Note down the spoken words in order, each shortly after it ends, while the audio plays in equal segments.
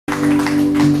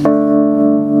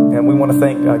want to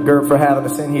thank Gerb for having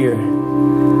us in here.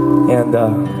 And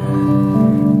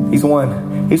he's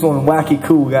one wacky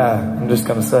cool guy, I'm just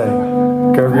going to say.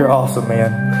 Gerb, you're awesome,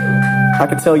 man. I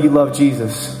can tell you love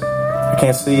Jesus. I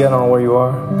can't see you, I don't know where you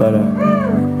are, but I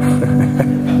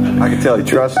can tell he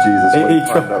trusts Jesus when he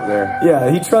climbed up there.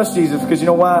 Yeah, he trusts Jesus because you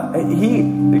know why?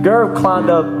 Gerb climbed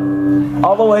up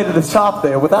all the way to the top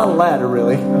there without a ladder,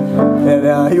 really.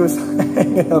 And he was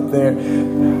hanging up there,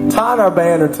 tying our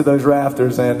banner to those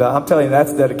rafters. And I'm telling you,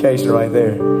 that's dedication right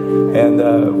there.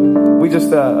 And we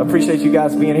just appreciate you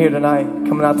guys being here tonight,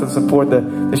 coming out to support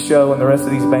the show and the rest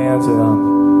of these bands.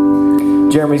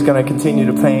 And Jeremy's going to continue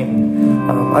to paint.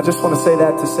 I just want to say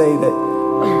that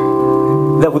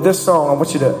that with this song, I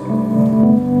want you to,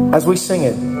 as we sing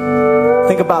it,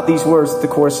 think about these words that the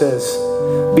chorus says.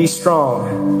 Be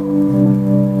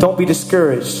strong. Don't be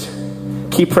discouraged.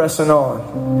 Keep pressing on.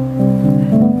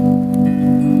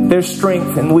 There's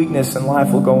strength and weakness and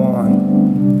life will go on.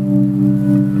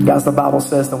 Guys, the Bible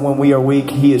says that when we are weak,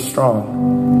 He is strong.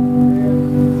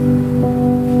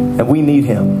 And we need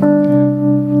Him.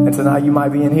 And tonight you might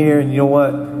be in here and you know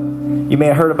what? You may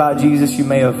have heard about Jesus. You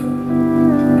may have,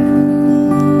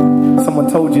 someone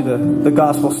told you the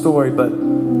gospel story, but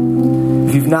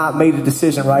if you've not made a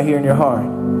decision right here in your heart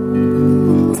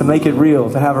to make it real,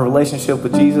 to have a relationship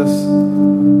with Jesus,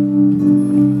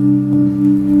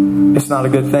 it's not a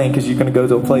good thing because you're going to go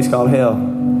to a place called hell.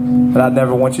 And I'd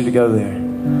never want you to go there.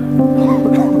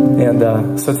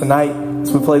 And so tonight,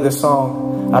 as we play this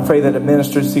song, I pray that it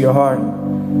ministers to your heart.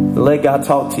 Let God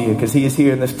talk to you because He is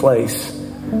here in this place.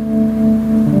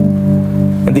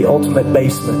 In the ultimate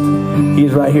basement. He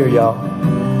is right here, y'all.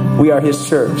 We are His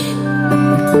church.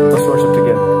 Let's worship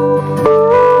together.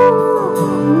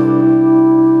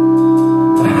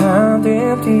 Behind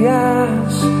empty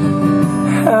eyes,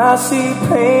 I see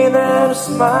pain that a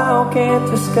smile can't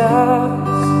disguise.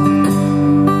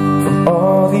 From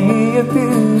all the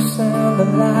abuse and the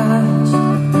lies,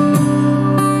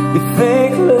 you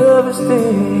think love is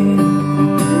dead,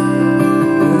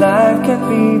 life can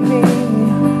be mean.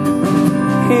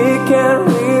 It can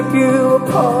rip you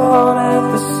apart at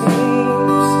the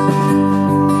seams,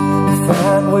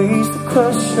 find ways to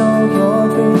crush all your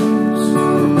dreams.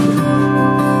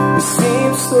 It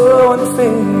seems so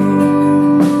unfair.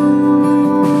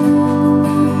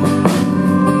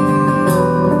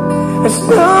 As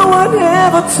no one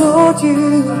ever told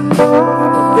you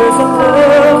there's a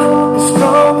love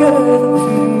stronger than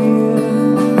fear.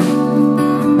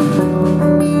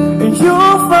 And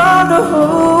you'll find a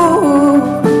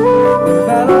hope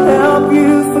that'll help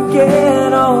you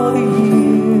forget all the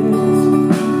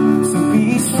years. So be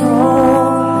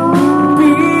strong,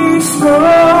 be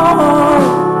strong.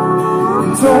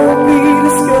 Don't be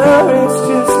discouraged,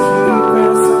 just keep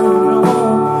pressing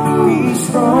on. Be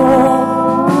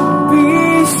strong, be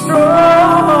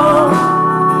strong.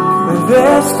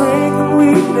 There's strength and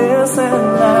weakness and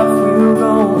life will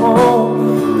go on.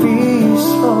 Be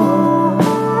strong.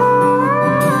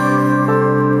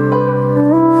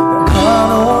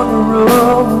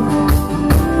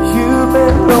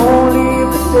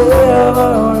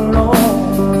 Never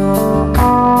alone.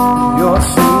 Your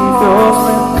Savior's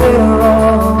been there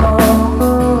all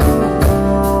along.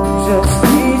 Just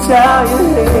reach out your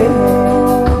hand.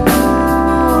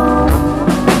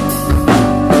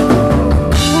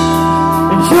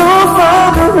 And you'll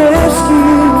find the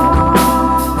rescue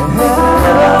and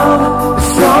love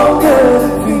stronger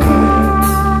than fear.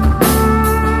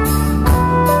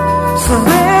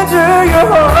 Surrender your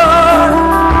heart.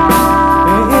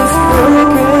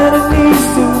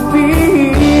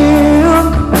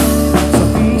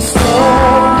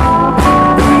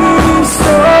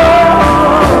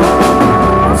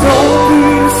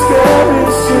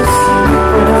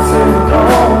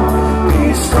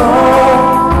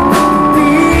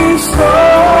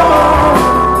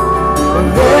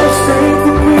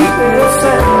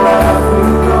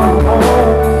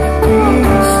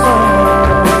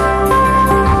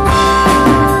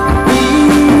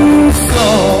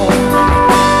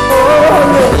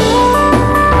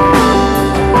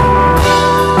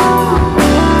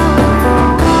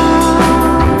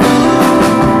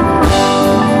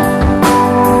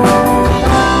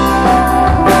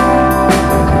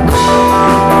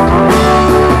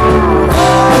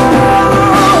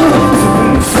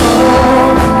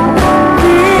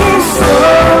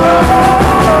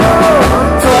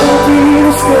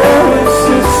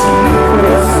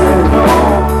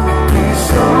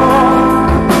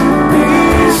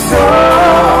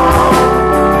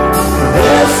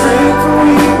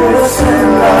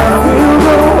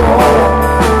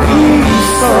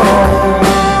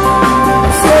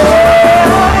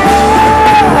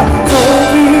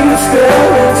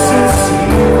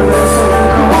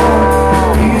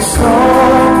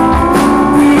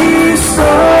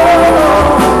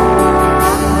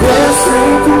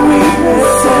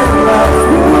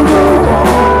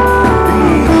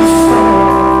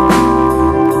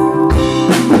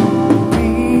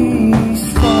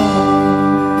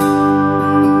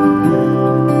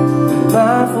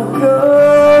 good.